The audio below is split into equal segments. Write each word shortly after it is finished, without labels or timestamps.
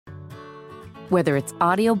Whether it's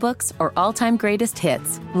audiobooks or all-time greatest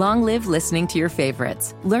hits, long live listening to your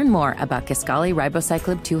favorites. Learn more about Kisqali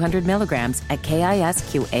Ribociclib 200 milligrams at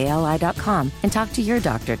KISQALI.com and talk to your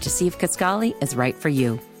doctor to see if Kisqali is right for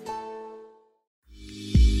you.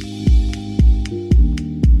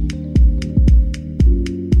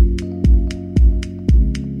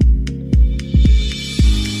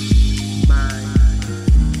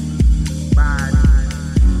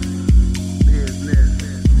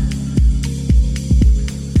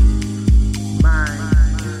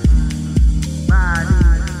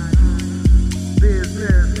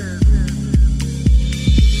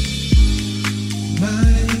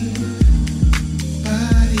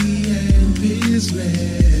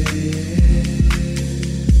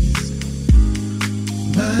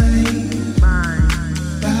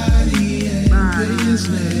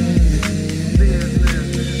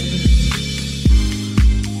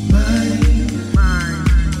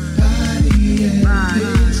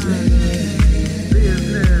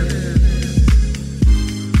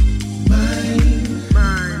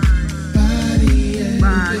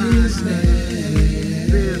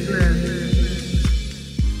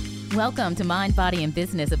 Welcome to Mind, Body, and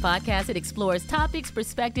Business, a podcast that explores topics,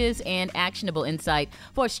 perspectives, and actionable insight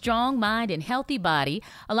for a strong mind and healthy body,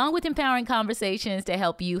 along with empowering conversations to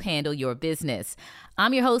help you handle your business.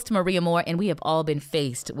 I'm your host, Maria Moore, and we have all been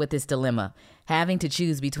faced with this dilemma, having to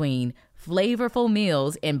choose between flavorful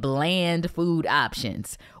meals and bland food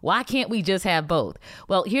options. Why can't we just have both?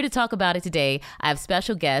 Well, here to talk about it today, I have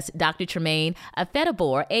special guest, Dr. Tremaine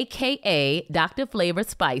Afetorgbor, aka Dr. Flavor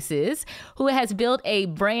Spices, who has built a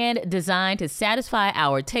brand designed to satisfy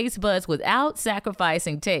our taste buds without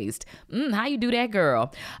sacrificing taste. How you do that,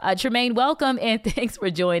 girl? Tremaine, welcome, and thanks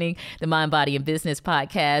for joining the Mind, Body, and Business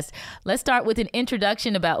podcast. Let's start with an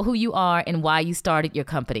introduction about who you are and why you started your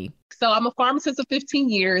company. So I'm a pharmacist of 15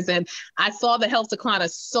 years, and I saw the health decline of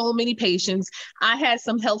so many patients. I had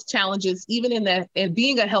some health challenges, even in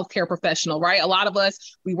being a healthcare professional, right? A lot of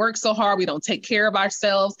us, we work so hard, we don't take care of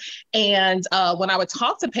ourselves. And when I would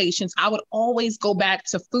talk to patients, I would always go back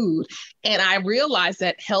to food. And I realized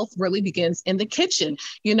that health really begins in the kitchen.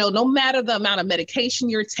 You know, no matter the amount of medication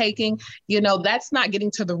you're taking, you know, that's not getting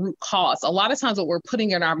to the root cause. A lot of times what we're putting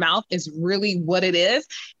in our mouth is really what it is.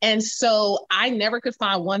 And so I never could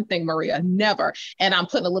find one thing, Maria, never. And I'm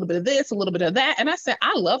putting a little bit of this, a little bit of that. And I said,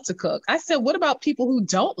 I love to cook. I said, what about people who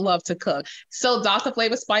don't love to cook? So Dr.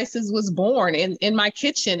 Flavor Spices was born in my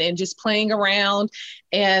kitchen and just playing around.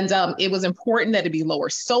 And it was important that it be lower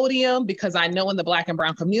sodium, because I know in the Black and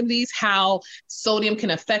Brown communities how sodium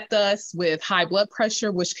can affect us with high blood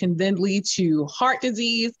pressure, which can then lead to heart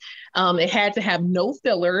disease. It had to have no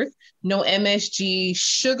fillers, no MSG,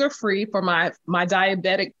 sugar-free for my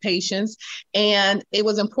diabetic patients. And it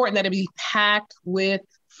was important that it be packed with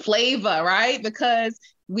flavor, right? Because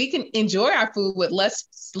we can enjoy our food with less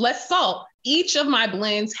salt. Each of my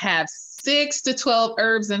blends have 6 to 12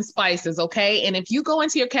 herbs and spices, okay? And if you go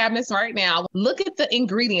into your cabinets right now, look at the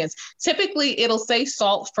ingredients. Typically, it'll say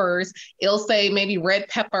salt first. It'll say maybe red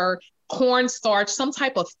pepper, cornstarch, some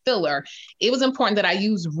type of filler. It was important that I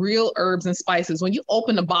use real herbs and spices. When you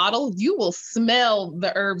open the bottle, you will smell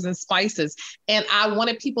the herbs and spices. And I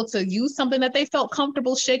wanted people to use something that they felt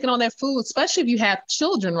comfortable shaking on their food, especially if you have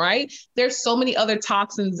children, right? There's so many other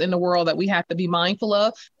toxins in the world that we have to be mindful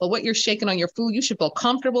of. But what you're shaking on your food, you should feel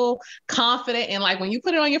comfortable, confident. And like when you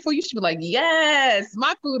put it on your food, you should be like, yes,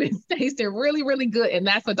 my food is tasting really, really good. And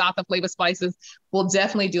that's what Dr. Flavor Spices will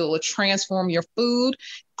definitely do. It will transform your food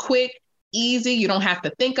quick, easy. You don't have to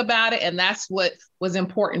think about it. And that's what was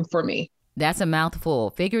important for me. That's a mouthful,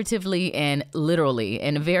 figuratively and literally,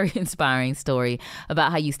 and a very inspiring story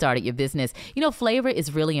about how you started your business. You know, flavor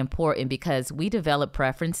is really important because we develop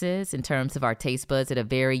preferences in terms of our taste buds at a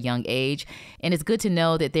very young age. And it's good to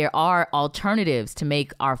know that there are alternatives to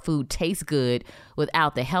make our food taste good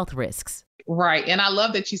without the health risks. Right. And I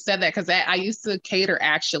love that you said that, because I used to cater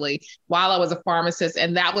actually while I was a pharmacist.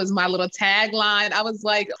 And that was my little tagline. I was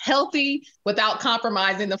like, healthy without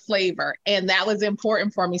compromising the flavor. And that was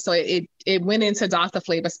important for me. So it went into Dr.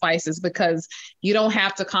 Flavor Spices, because you don't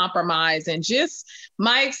have to compromise. And just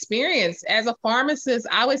my experience as a pharmacist,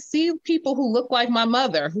 I would see people who look like my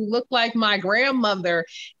mother, who look like my grandmother.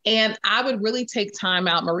 And I would really take time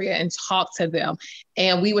out, Maria, and talk to them.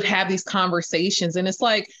 And we would have these conversations. And it's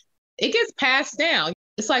like, it gets passed down.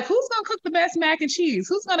 It's like, who's going to cook the best mac and cheese?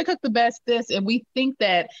 Who's going to cook the best this? And we think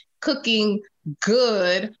that cooking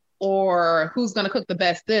good or who's going to cook the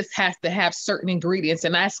best this has to have certain ingredients.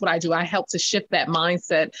 And that's what I do. I help to shift that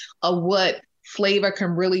mindset of what flavor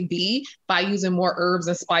can really be by using more herbs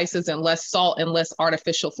and spices and less salt and less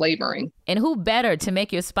artificial flavoring. And who better to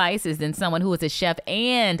make your spices than someone who is a chef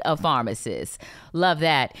and a pharmacist? Love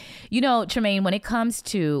that. You know, Tremaine, when it comes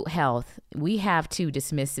to health, we have to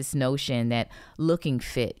dismiss this notion that looking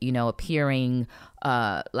fit, appearing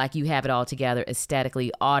like you have it all together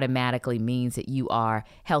aesthetically automatically means that you are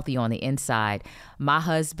healthy on the inside. My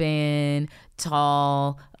husband,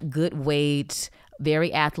 tall, good weight,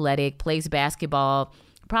 very athletic, plays basketball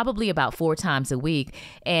probably about 4 times a week.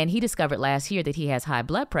 And he discovered last year that he has high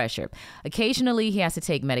blood pressure. Occasionally, he has to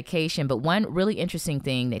take medication. But one really interesting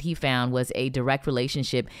thing that he found was a direct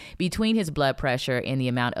relationship between his blood pressure and the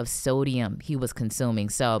amount of sodium he was consuming.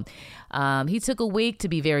 So he took a week to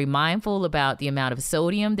be very mindful about the amount of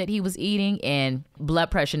sodium that he was eating, and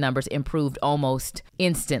blood pressure numbers improved almost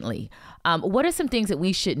instantly. What are some things that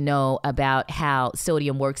we should know about how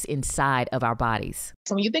sodium works inside of our bodies?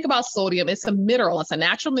 So when you think about sodium, it's a mineral. It's a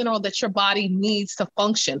natural mineral that your body needs to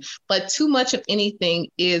function, but too much of anything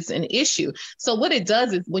is an issue. So what it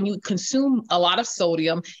does is when you consume a lot of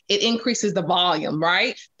sodium, it increases the volume,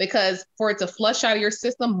 right? Because for it to flush out of your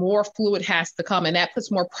system, more fluid has to come, and that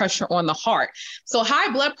puts more pressure on the heart. So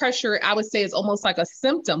high blood pressure, I would say, is almost like a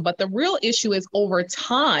symptom, but the real issue is over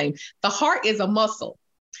time, the heart is a muscle.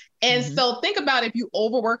 And so think about if you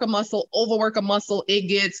overwork a muscle, it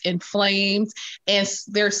gets inflamed. And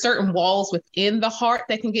there are certain walls within the heart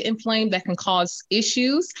that can get inflamed that can cause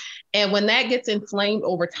issues. And when that gets inflamed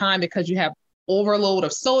over time, because you have overload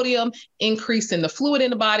of sodium, increase in the fluid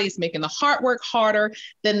in the body, it's making the heart work harder,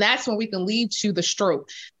 then that's when we can lead to the stroke,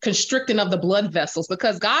 constricting of the blood vessels,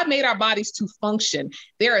 because God made our bodies to function.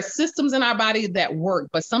 There are systems in our body that work,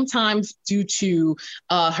 but sometimes due to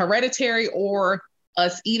hereditary or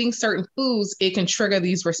us eating certain foods, it can trigger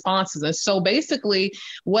these responses. And so basically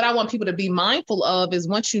what I want people to be mindful of is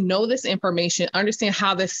once you know this information, understand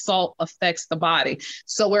how this salt affects the body.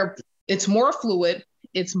 So where it's more fluid,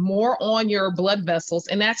 it's more on your blood vessels,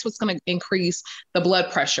 and that's what's going to increase the blood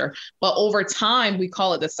pressure. But over time, we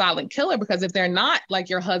call it the silent killer, because if they're not, like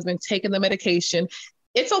your husband, taking the medication,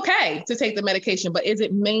 it's okay to take the medication, but is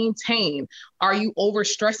it maintained? Are you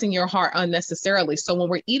overstressing your heart unnecessarily? So when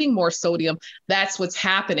we're eating more sodium, that's what's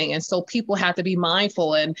happening. And so people have to be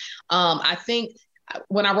mindful. And I think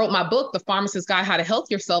when I wrote my book, The Pharmacist's Guide, How to Health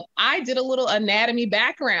Yourself, I did a little anatomy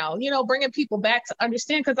background, bringing people back to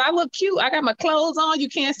understand, because I look cute. I got my clothes on. You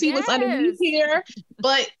can't see what's underneath here,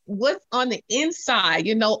 but what's on the inside,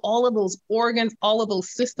 all of those organs, all of those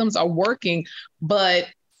systems are working. But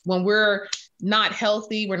when we're not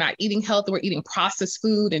healthy, we're not eating healthy, we're eating processed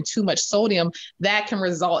food and too much sodium, that can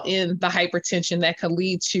result in the hypertension, that can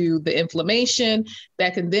lead to the inflammation,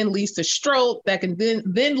 that can then lead to stroke, that can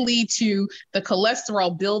then lead to the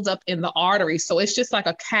cholesterol buildup in the artery. So it's just like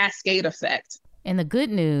a cascade effect. And the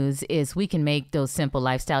good news is we can make those simple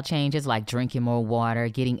lifestyle changes like drinking more water,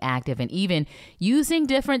 getting active, and even using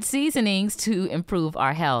different seasonings to improve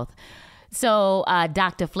our health. So,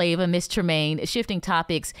 Dr. Flavor, Ms. Tremaine, shifting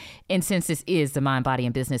topics, and since this is the Mind, Body,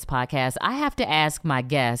 and Business podcast, I have to ask my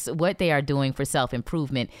guests what they are doing for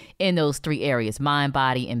self-improvement in those 3 areas, mind,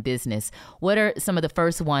 body, and business. What are some of the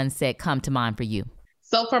first ones that come to mind for you?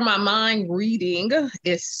 So for my mind, reading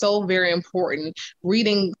is so very important.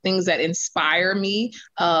 Reading things that inspire me,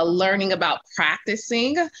 learning about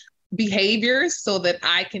practicing behaviors so that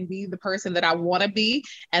I can be the person that I want to be,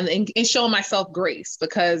 and showing myself grace,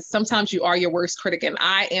 because sometimes you are your worst critic, and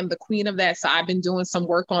I am the queen of that. So I've been doing some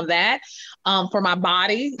work on that. For my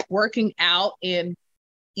body, working out and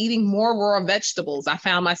eating more raw vegetables. I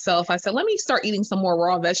said, let me start eating some more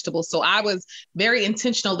raw vegetables. So I was very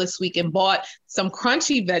intentional this week and bought some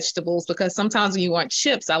crunchy vegetables, because sometimes when you want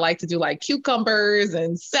chips, I like to do like cucumbers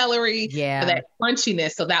and celery for that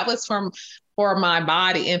crunchiness. So that was for my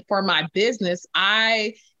body. And for my business,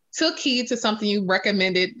 I took heed to something you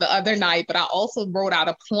recommended the other night, but I also wrote out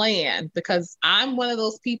a plan, because I'm one of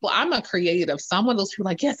those people, I'm a creative. So I'm one of those people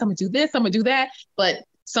like, yes, I'm gonna do this, I'm gonna do that, but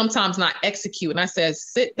sometimes not execute. And I said,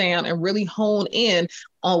 sit down and really hone in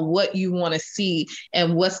on what you want to see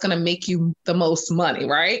and what's going to make you the most money,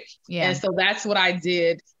 right? Yeah. And so that's what I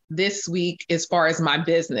did this week as far as my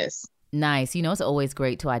business. Nice. It's always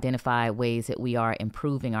great to identify ways that we are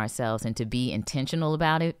improving ourselves and to be intentional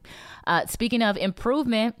about it. Speaking of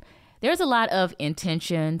improvement, there's a lot of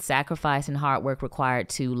intention, sacrifice, and hard work required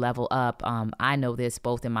to level up. I know this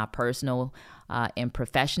both in my personal and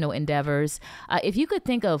professional endeavors. If you could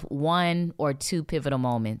think of 1 or 2 pivotal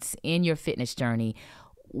moments in your fitness journey,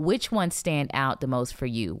 which ones stand out the most for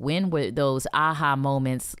you? When were those aha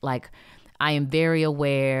moments, like I am very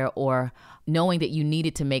aware, or knowing that you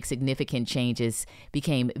needed to make significant changes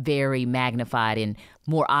became very magnified and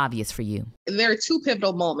more obvious for you? There are two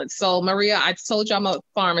pivotal moments. So Maria, I told you I'm a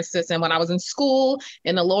pharmacist, and when I was in school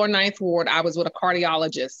in the lower ninth ward, I was with a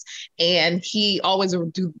cardiologist, and he always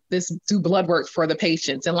would do blood work for the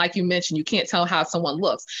patients. And like you mentioned, you can't tell how someone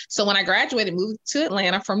looks. So when I graduated, moved to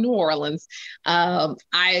Atlanta from New Orleans,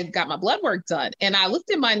 I got my blood work done, and I looked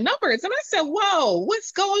at my numbers and I said, whoa,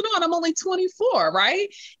 what's going on? I'm only 24, right?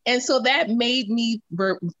 And so that made me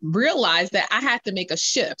realize that I had to make a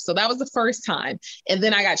shift. So that was the first time. And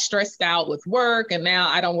then I got stressed out with work, and now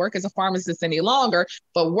I don't work as a pharmacist any longer,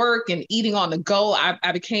 but work and eating on the go,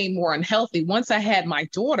 I became more unhealthy. Once I had my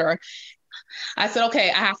daughter, I said, okay,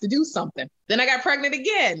 I have to do something. Then I got pregnant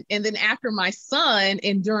again. And then after my son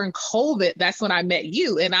and during COVID, that's when I met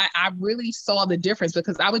you. And I really saw the difference,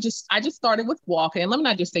 because I just started with walking. And let me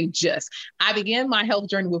not just say I began my health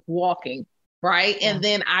journey with walking. Right. Yeah. And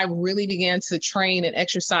then I really began to train and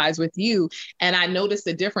exercise with you. And I noticed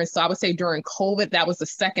the difference. So I would say during COVID, that was the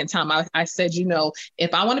second time I said,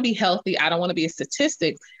 if I want to be healthy, I don't want to be a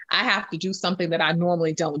statistic. I have to do something that I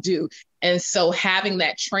normally don't do. And so having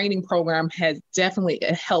that training program has definitely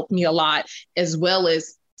helped me a lot, as well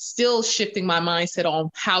as still shifting my mindset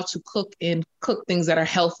on how to cook things that are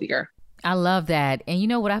healthier. I love that. And you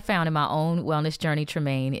know what I found in my own wellness journey,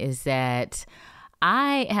 Tremaine, is that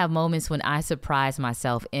I have moments when I surprise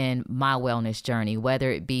myself in my wellness journey,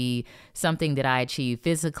 whether it be something that I achieve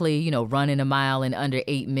physically, running a mile in under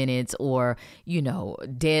 8 minutes, or,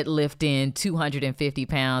 deadlifting 250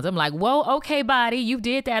 pounds. I'm like, whoa, okay, body, you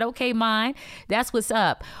did that. Okay, mind. That's what's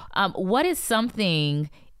up. What is something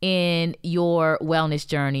in your wellness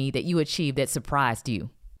journey that you achieved that surprised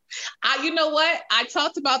you? You know what? I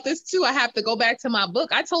talked about this too. I have to go back to my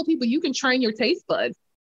book. I told people you can train your taste buds.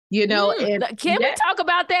 And can we talk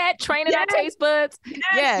about that? Training our taste buds?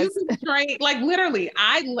 Yes. You can train, like literally,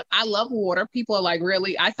 I love water. People are like,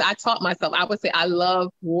 really? I taught myself, I would say, I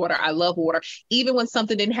love water. I love water. Even when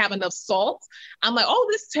something didn't have enough salt, I'm like, oh,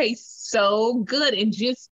 this tastes so good. And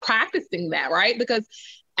just practicing that, right? Because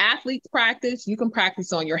athletes practice, you can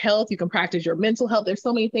practice on your health, you can practice your mental health. There's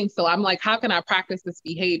so many things. So I'm like, how can I practice this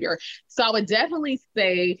behavior? So I would definitely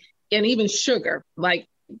say, and even sugar, like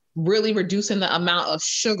really reducing the amount of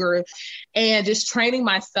sugar and just training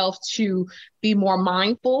myself to be more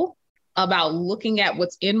mindful about looking at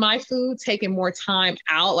what's in my food, taking more time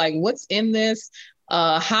out, like what's in this,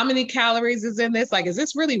 how many calories is in this? Like, is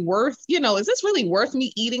this really worth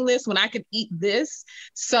me eating this when I could eat this?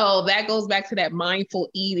 So that goes back to that mindful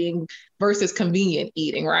eating versus convenient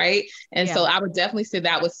eating, right? And so I would definitely say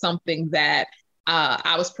that was something that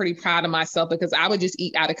I was pretty proud of myself, because I would just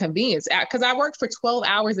eat out of convenience, because I worked for 12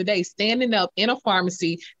 hours a day, standing up in a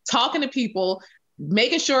pharmacy, talking to people,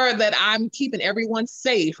 making sure that I'm keeping everyone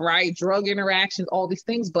safe, right? Drug interactions, all these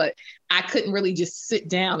things. But I couldn't really just sit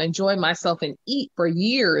down, enjoy myself and eat for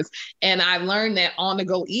years. And I learned that on the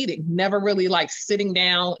go eating, never really like sitting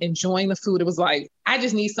down, enjoying the food. It was like, I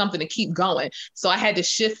just need something to keep going. So I had to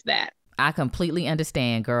shift that. I completely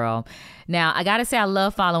understand, girl. Now, I got to say, I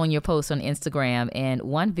love following your posts on Instagram. And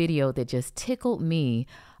one video that just tickled me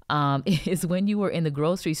is when you were in the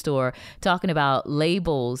grocery store talking about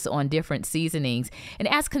labels on different seasonings. And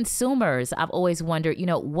as consumers, I've always wondered,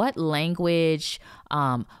 what language,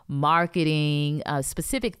 marketing,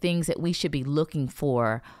 specific things that we should be looking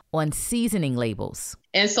for on seasoning labels.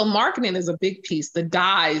 And so marketing is a big piece, the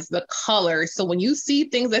dyes, the colors. So when you see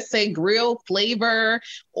things that say grill flavor,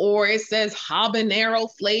 or it says habanero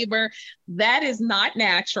flavor, that is not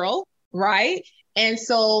natural, right? And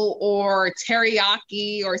so, or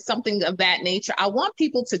teriyaki or something of that nature. I want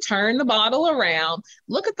people to turn the bottle around,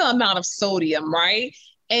 look at the amount of sodium, right?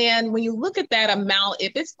 And when you look at that amount,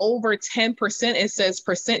 if it's over 10%, it says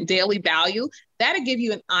percent daily value, that'll give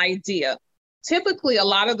you an idea. Typically, a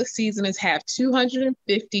lot of the seasonings have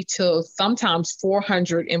 250 to sometimes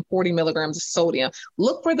 440 milligrams of sodium.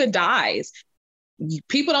 Look for the dyes.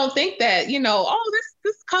 People don't think that,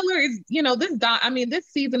 this color is, this dye. I mean, this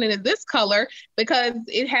seasoning is this color because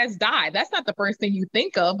it has dye. That's not the first thing you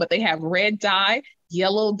think of, but they have red dye,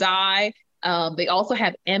 yellow dye. They also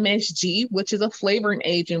have MSG, which is a flavoring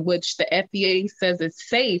agent, which the FDA says is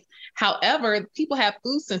safe. However, people have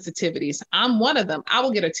food sensitivities. I'm one of them. I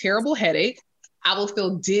will get a terrible headache. I will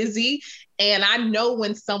feel dizzy. And I know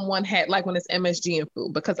when someone had, like when it's MSG in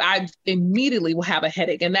food, because I immediately will have a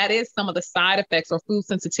headache. And that is some of the side effects or food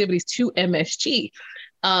sensitivities to MSG.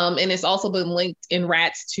 And it's also been linked in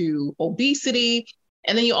rats to obesity.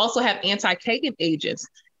 And then you also have anti-caking agents.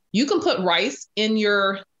 You can put rice in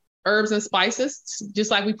your herbs and spices,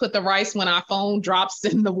 just like we put the rice when our phone drops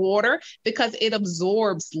in the water, because it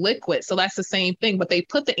absorbs liquid. So that's the same thing, but they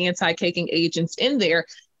put the anti-caking agents in there.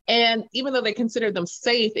 And even though they consider them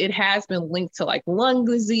safe, it has been linked to like lung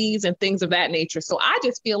disease and things of that nature. So I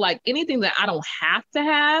just feel like anything that I don't have to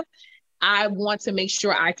have, I want to make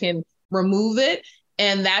sure I can remove it.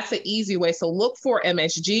 And that's an easy way. So look for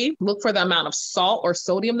MSG, look for the amount of salt or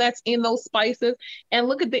sodium that's in those spices, and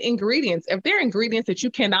look at the ingredients. If they're ingredients that you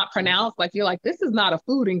cannot pronounce, like you're like, this is not a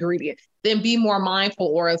food ingredient, then be more mindful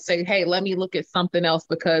or say, hey, let me look at something else,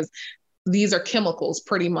 because these are chemicals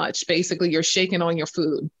pretty much. Basically, you're shaking on your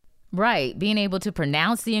food. Right. Being able to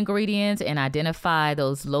pronounce the ingredients and identify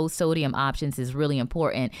those low sodium options is really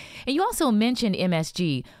important. And you also mentioned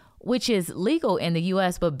MSG, which is legal in the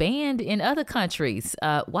U.S. but banned in other countries.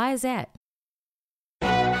 Why is that?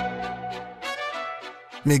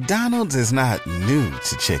 McDonald's is not new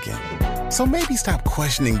to chicken. So maybe stop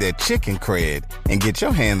questioning their chicken cred and get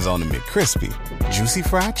your hands on the McCrispy. Juicy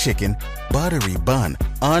fried chicken, buttery bun,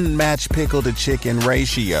 unmatched pickle to chicken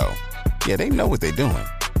ratio. Yeah, they know what they're doing.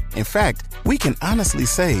 In fact, we can honestly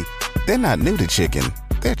say they're not new to chicken.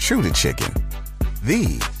 They're true to chicken.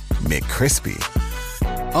 The McCrispy.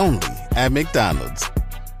 Only at McDonald's.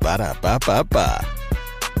 Ba-da-ba-ba-ba.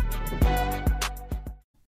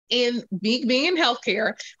 In being in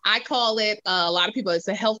healthcare, I call it, a lot of people, it's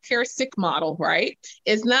a healthcare sick model, right?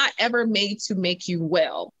 It's not ever made to make you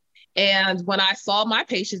well. And when I saw my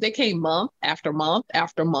patients, they came month after month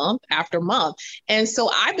after month after month. And so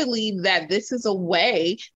I believe that this is a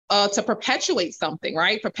way to perpetuate something,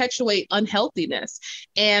 right? Perpetuate unhealthiness.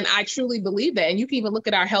 And I truly believe that. And you can even look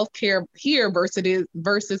at our healthcare here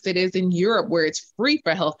versus it is in Europe, where it's free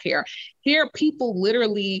for healthcare. Here, people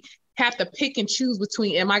literally have to pick and choose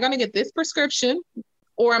between, am I going to get this prescription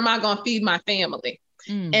or am I going to feed my family?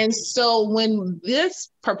 And so when this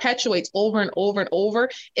perpetuates over and over and over,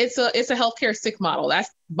 it's a healthcare sick model. That's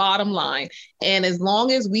bottom line. And as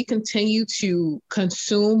long as we continue to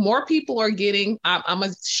consume, more people are getting, I'm going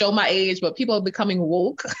to show my age, but people are becoming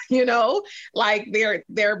woke, like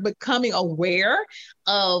they're becoming aware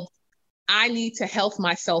of, I need to health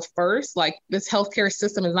myself first. Like, this healthcare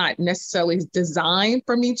system is not necessarily designed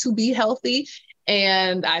for me to be healthy.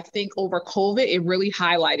 And I think over COVID, it really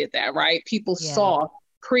highlighted that, right? People saw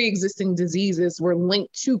pre-existing diseases were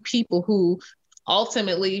linked to people who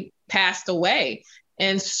ultimately passed away.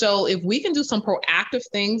 And so if we can do some proactive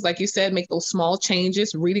things, like you said, make those small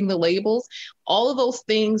changes, reading the labels, all of those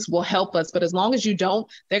things will help us. But as long as you don't,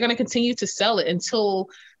 they're going to continue to sell it until,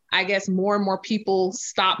 I guess, more and more people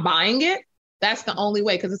stop buying it. That's the only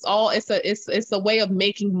way, because it's a way of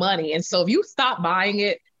making money. And so if you stop buying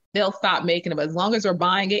it, they'll stop making it. But as long as we're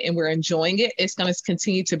buying it and we're enjoying it, it's going to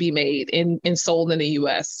continue to be made and sold in the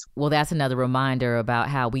U.S. Well, that's another reminder about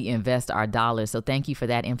how we invest our dollars. So thank you for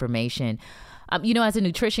that information. As a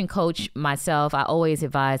nutrition coach myself, I always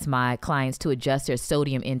advise my clients to adjust their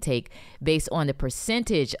sodium intake based on the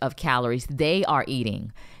percentage of calories they are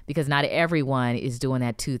eating, because not everyone is doing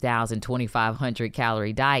that 2,000, 2,500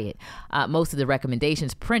 calorie diet. Most of the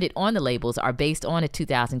recommendations printed on the labels are based on a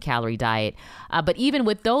 2,000 calorie diet. But even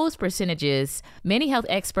with those percentages, many health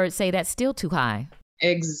experts say that's still too high.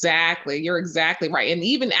 Exactly. You're exactly right. And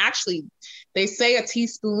even actually, they say a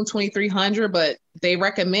teaspoon, 2,300, but they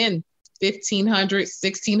recommend 1,500,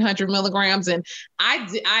 1,600 milligrams. And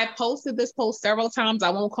I posted this post several times.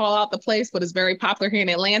 I won't call out the place, but it's very popular here in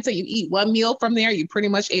Atlanta. You eat one meal from there, you pretty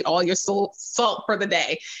much ate all your salt for the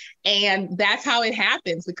day. And that's how it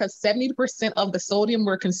happens, because 70% of the sodium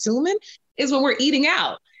we're consuming is when we're eating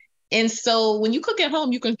out. And so when you cook at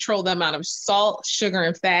home, you control the amount of salt, sugar,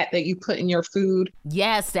 and fat that you put in your food.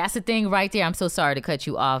 Yes, that's the thing right there. I'm so sorry to cut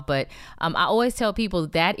you off, but I always tell people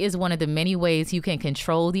that is one of the many ways you can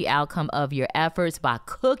control the outcome of your efforts, by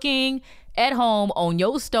cooking at home on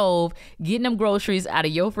your stove, getting them groceries out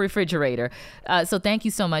of your refrigerator. So thank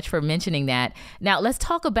you so much for mentioning that. Now let's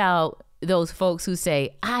talk about those folks who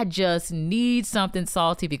say, I just need something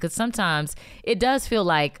salty, because sometimes it does feel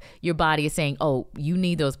like your body is saying, oh, you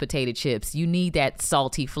need those potato chips. You need that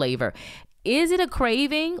salty flavor. Is it a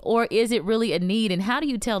craving or is it really a need? And how do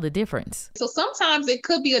you tell the difference? So sometimes it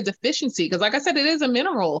could be a deficiency, because like I said, it is a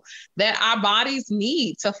mineral that our bodies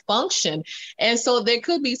need to function. And so there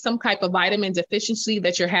could be some type of vitamin deficiency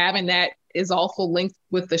that you're having that is also linked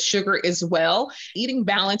with the sugar as well. Eating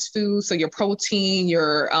balanced food, so your protein,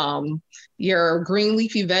 your green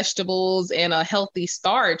leafy vegetables, and a healthy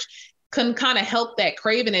starch, can kind of help that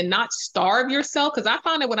craving and not starve yourself. Because I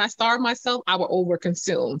found that when I starve myself, I would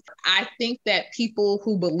overconsume. I think that people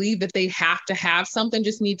who believe that they have to have something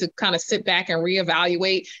just need to kind of sit back and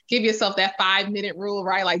reevaluate, give yourself that 5-minute rule,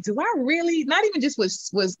 right? Like, do I really, not even just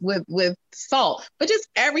with salt, but just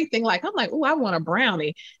everything. Like, I'm like, oh, I want a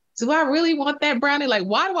brownie. Do I really want that brownie? Like,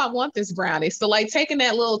 why do I want this brownie? So like taking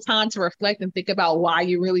that little time to reflect and think about why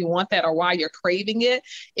you really want that or why you're craving it.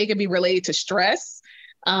 It can be related to stress.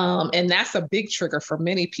 And that's a big trigger for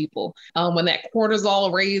many people. When that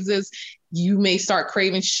cortisol raises, you may start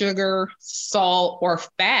craving sugar, salt, or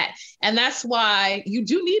fat. And that's why you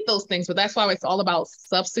do need those things, but that's why it's all about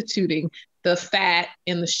substituting the fat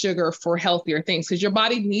and the sugar for healthier things, because your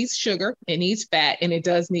body needs sugar, it needs fat, and it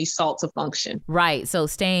does need salt to function. Right. So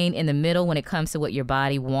staying in the middle when it comes to what your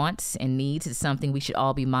body wants and needs is something we should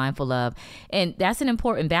all be mindful of. And that's an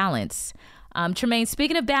important balance. Tremaine,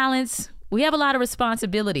 speaking of balance, we have a lot of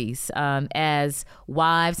responsibilities as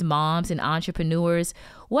wives, moms, and entrepreneurs.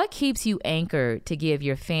 What keeps you anchored to give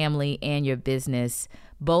your family and your business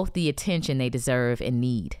both the attention they deserve and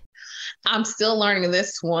need? I'm still learning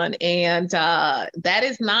this one. And that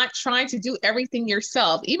is not trying to do everything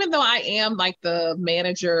yourself, even though I am like the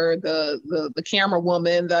manager, the camera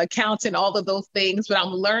woman, the accountant, all of those things. But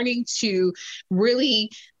I'm learning to really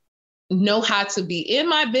know how to be in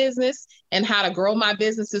my business and how to grow my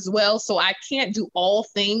business as well. So I can't do all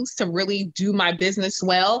things to really do my business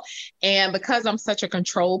well. And because I'm such a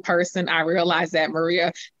control person, I realize that,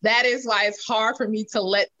 Maria, that is why it's hard for me to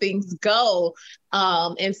let things go.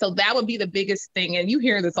 And so that would be the biggest thing. And you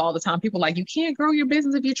hear this all the time. People are like, you can't grow your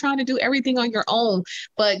business if you're trying to do everything on your own.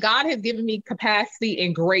 But God has given me capacity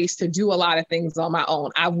and grace to do a lot of things on my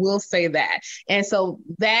own. I will say that. And so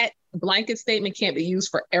that blanket statement can't be used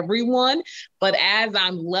for everyone. But as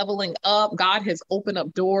I'm leveling up, God has opened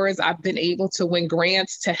up doors. I've been able to win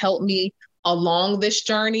grants to help me along this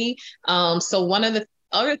journey. So one of the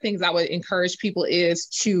other things I would encourage people is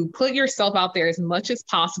to put yourself out there as much as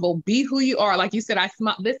possible. Be who you are. Like you said,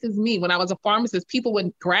 this is me. When I was a pharmacist, people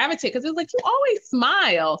would gravitate because it's like, you always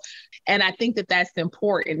smile. And I think that that's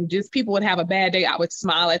important. Just people would have a bad day, I would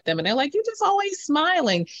smile at them and they're like, you're just always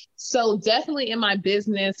smiling. So definitely in my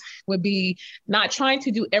business would be not trying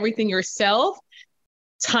to do everything yourself.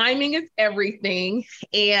 Timing is everything,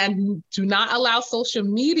 and do not allow social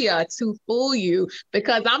media to fool you,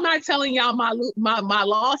 because I'm not telling y'all my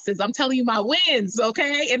losses. I'm telling you my wins,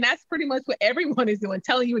 okay? And that's pretty much what everyone is doing,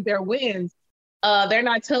 telling you their wins. They're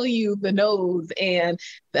not telling you the no's and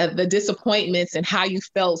the disappointments and how you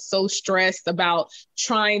felt so stressed about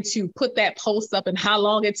trying to put that post up and how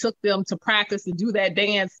long it took them to practice and do that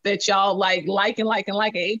dance that y'all like.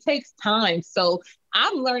 It takes time. So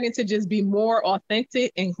I'm learning to just be more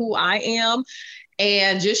authentic in who I am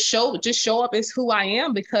and just show up as who I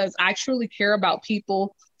am, because I truly care about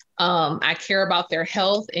people. I care about their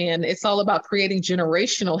health, and it's all about creating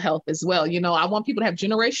generational health as well. You know, I want people to have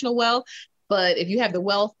generational wealth, but if you have the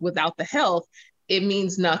wealth without the health, it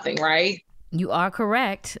means nothing, right? You are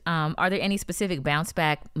correct. Are there any specific bounce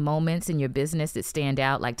back moments in your business that stand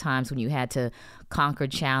out, like times when you had to conquer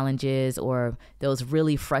challenges or those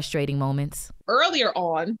really frustrating moments? Earlier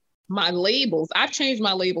on, my labels, I've changed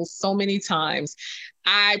my labels so many times.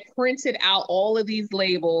 I printed out all of these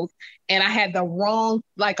labels and I had a wrong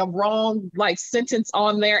sentence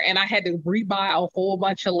on there, and I had to rebuy a whole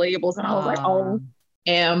bunch of labels. And I was like,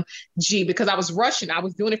 OMG, because I was rushing. I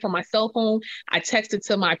was doing it from my cell phone. I texted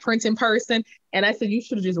to my printing person and I said, you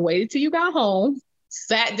should have just waited till you got home,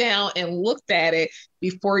 sat down and looked at it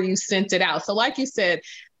before you sent it out. So like you said,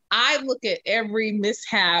 I look at every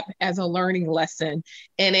mishap as a learning lesson,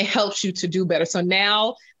 and it helps you to do better. So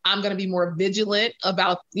now I'm going to be more vigilant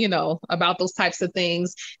about those types of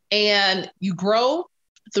things. And you grow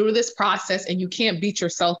through this process, and you can't beat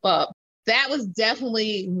yourself up. That was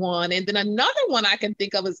definitely one. And then another one I can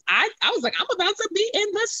think of is I was like, I'm about to be in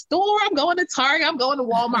the store. I'm going to Target. I'm going to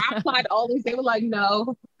Walmart. I applied to all these. They were like,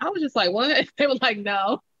 no. I was just like, what? They were like,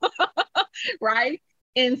 no. Right.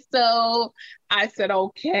 And so I said,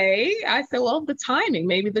 okay. I said, well,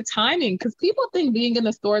 maybe the timing, because people think being in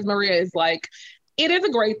the stores, Maria, is like, it is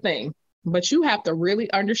a great thing, but you have to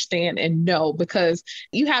really understand and know, because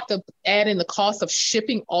you have to add in the cost of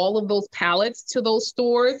shipping all of those pallets to those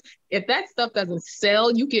stores. If that stuff doesn't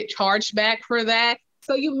sell, you get charged back for that.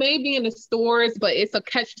 So you may be in the stores, but it's a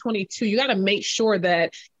catch-22. You got to make sure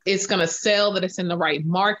that it's going to sell, that it's in the right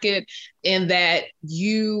market, and that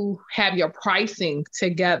you have your pricing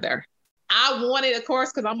together. I wanted, of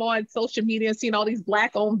course, because I'm on social media and seeing all these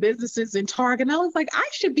Black-owned businesses in Target. And I was like, I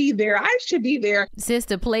should be there. I should be there. Sis,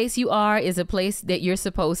 the place you are is a place that you're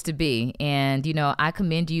supposed to be. And, you know, I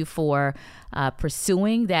commend you for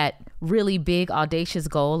pursuing that really big, audacious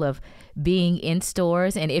goal of being in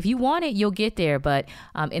stores. And if you want it, you'll get there. But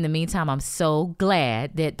in the meantime, I'm so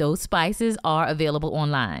glad that those spices are available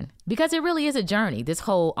online, because it really is a journey, this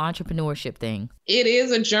whole entrepreneurship thing. It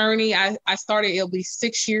is a journey. I started, it'll be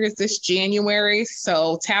 6 years this January.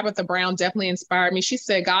 So Tabitha Brown definitely inspired me. She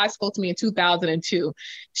said, God spoke to me in 2002.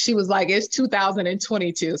 She was like, it's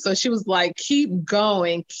 2022. So she was like, keep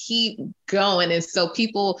going. And so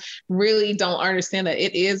people really don't understand that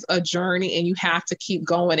it is a journey and you have to keep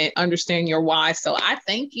going and understand your why. So I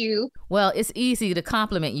thank you. Well, it's easy to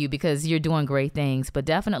compliment you because you're doing great things, but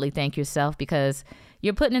definitely thank yourself because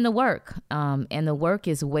you're putting in the work. And the work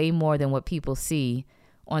is way more than what people see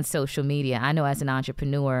on social media. I know as an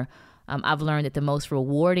entrepreneur, I've learned that the most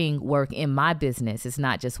rewarding work in my business is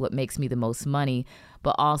not just what makes me the most money,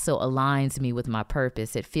 but also aligns me with my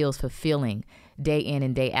purpose. It feels fulfilling day in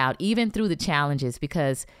and day out, even through the challenges,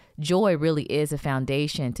 because joy really is a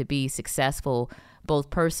foundation to be successful, both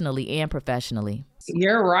personally and professionally.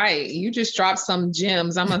 You're right. You just dropped some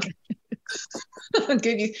gems. I'm going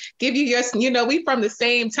to give you your, you know, we from the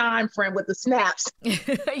same time frame with the snaps.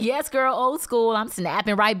 Yes, girl, old school. I'm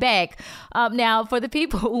snapping right back. Now, for the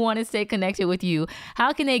people who want to stay connected with you,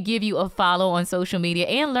 how can they give you a follow on social media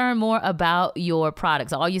and learn more about your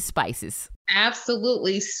products, all your spices?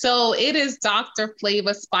 Absolutely. So it is Dr.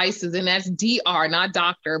 Flava Spices, and that's DR, not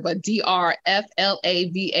doctor, but DRFLAVA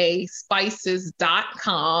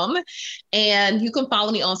spices.com. And you can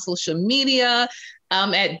follow me on social media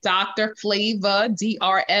at Dr. Flava,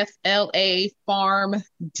 DRFLA Farm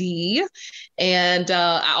D. And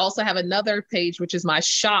I also have another page, which is my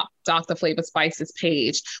shop, Dr. Flava Spices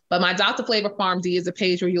page. But my Dr. Flava Farm D is a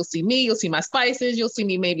page where you'll see me, you'll see my spices, you'll see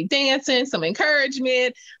me maybe dancing, some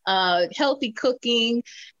encouragement, healthy cooking.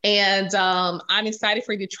 And I'm excited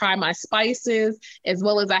for you to try my spices, as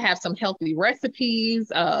well as I have some healthy recipes,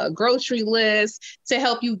 grocery lists to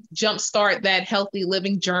help you jumpstart that healthy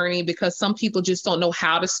living journey, because some people just don't know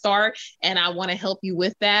how to start. And I want to help you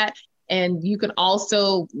with that. And you can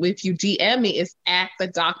also, if you DM me, it's at the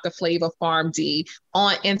Dr. Flava Farm D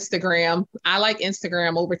on Instagram. I like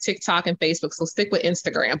Instagram over TikTok and Facebook, so stick with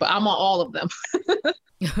Instagram, but I'm on all of them.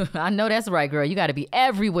 I know that's right, girl. You got to be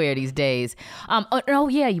everywhere these days.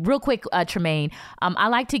 Real quick, Tremaine. I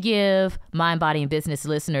like to give Mind, Body, and Business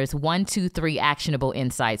listeners 1, 2, 3 actionable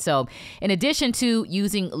insights. So in addition to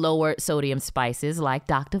using lower sodium spices like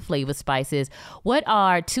Dr. Flava spices, what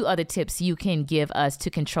are 2 other tips you can give us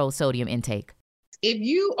to control sodium intake? If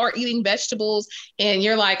you are eating vegetables and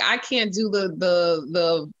you're like, I can't do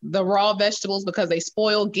the raw vegetables because they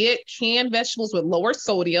spoil, get canned vegetables with lower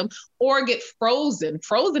sodium or get frozen.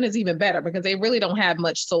 Frozen is even better because they really don't have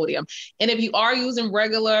much sodium. And if you are using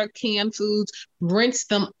regular canned foods, rinse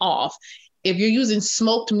them off. If you're using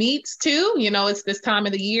smoked meats too, you know, it's this time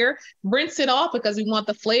of the year, rinse it off because we want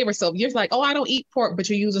the flavor. So if you're like, oh, I don't eat pork, but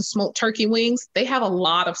you're using smoked turkey wings, they have a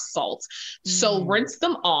lot of salt. So rinse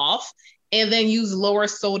them off. And then use lower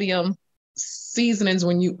sodium seasonings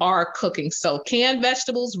when you are cooking. So canned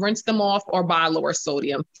vegetables, rinse them off or buy lower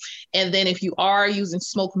sodium. And then if you are using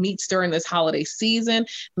smoked meats during this holiday season,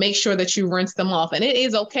 make sure that you rinse them off. And it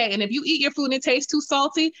is okay. And if you eat your food and it tastes too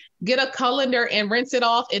salty, get a colander and rinse it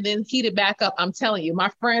off and then heat it back up. I'm telling you,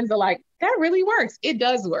 my friends are like, that really works. It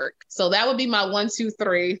does work. So that would be my 1, 2,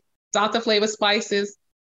 3, Dr. Flava spices,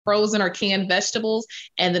 frozen or canned vegetables.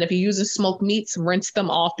 And then if you're using smoked meats, rinse them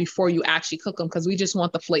off before you actually cook them because we just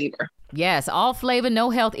want the flavor. Yes, all flavor, no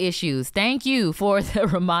health issues. Thank you for the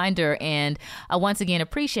reminder. And I once again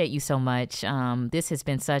appreciate you so much. This has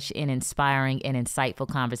been such an inspiring and insightful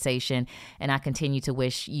conversation. And I continue to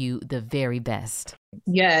wish you the very best.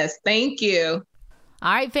 Yes, thank you.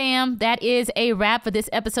 All right, fam, that is a wrap for this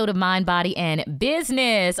episode of Mind, Body, and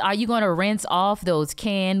Business. Are you going to rinse off those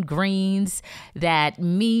canned greens, that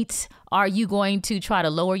meat? Are you going to try to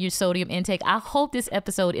lower your sodium intake? I hope this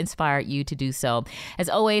episode inspired you to do so. As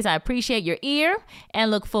always, I appreciate your ear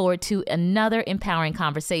and look forward to another empowering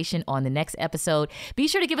conversation on the next episode. Be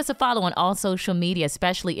sure to give us a follow on all social media,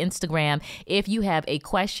 especially Instagram. If you have a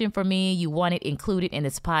question for me, you want it included in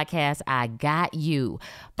this podcast, I got you.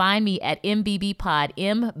 Find me at MBB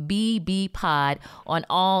Pod on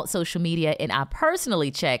all social media, and I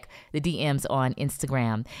personally check the DMs on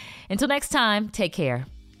Instagram. Until next time, take care.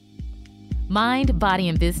 Mind, Body,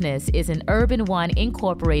 and Business is an Urban One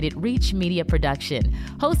Incorporated Reach Media production,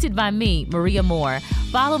 hosted by me, Maria Moore.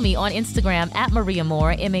 Follow me on Instagram at Maria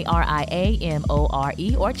Moore,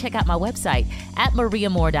 MariaMore, or check out my website at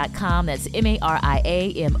mariamore.com. That's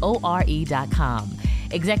MariaMore.com.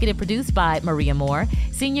 Executive produced by Maria Moore,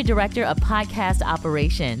 Senior Director of Podcast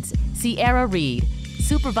Operations, Sierra Reed,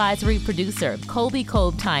 Supervisory Producer, Colby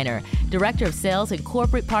Kolb-Tyner, Director of Sales and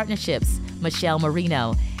Corporate Partnerships, Michelle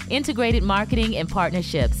Marino, Integrated Marketing and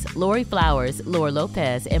Partnerships, Lori Flowers, Laura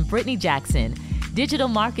Lopez, and Brittany Jackson. Digital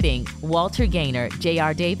Marketing, Walter Gaynor,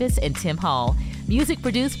 J.R. Davis, and Tim Hall. Music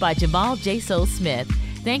produced by Jamal J. Smith.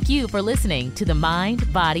 Thank you for listening to the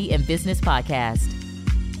Mind, Body, and Business Podcast.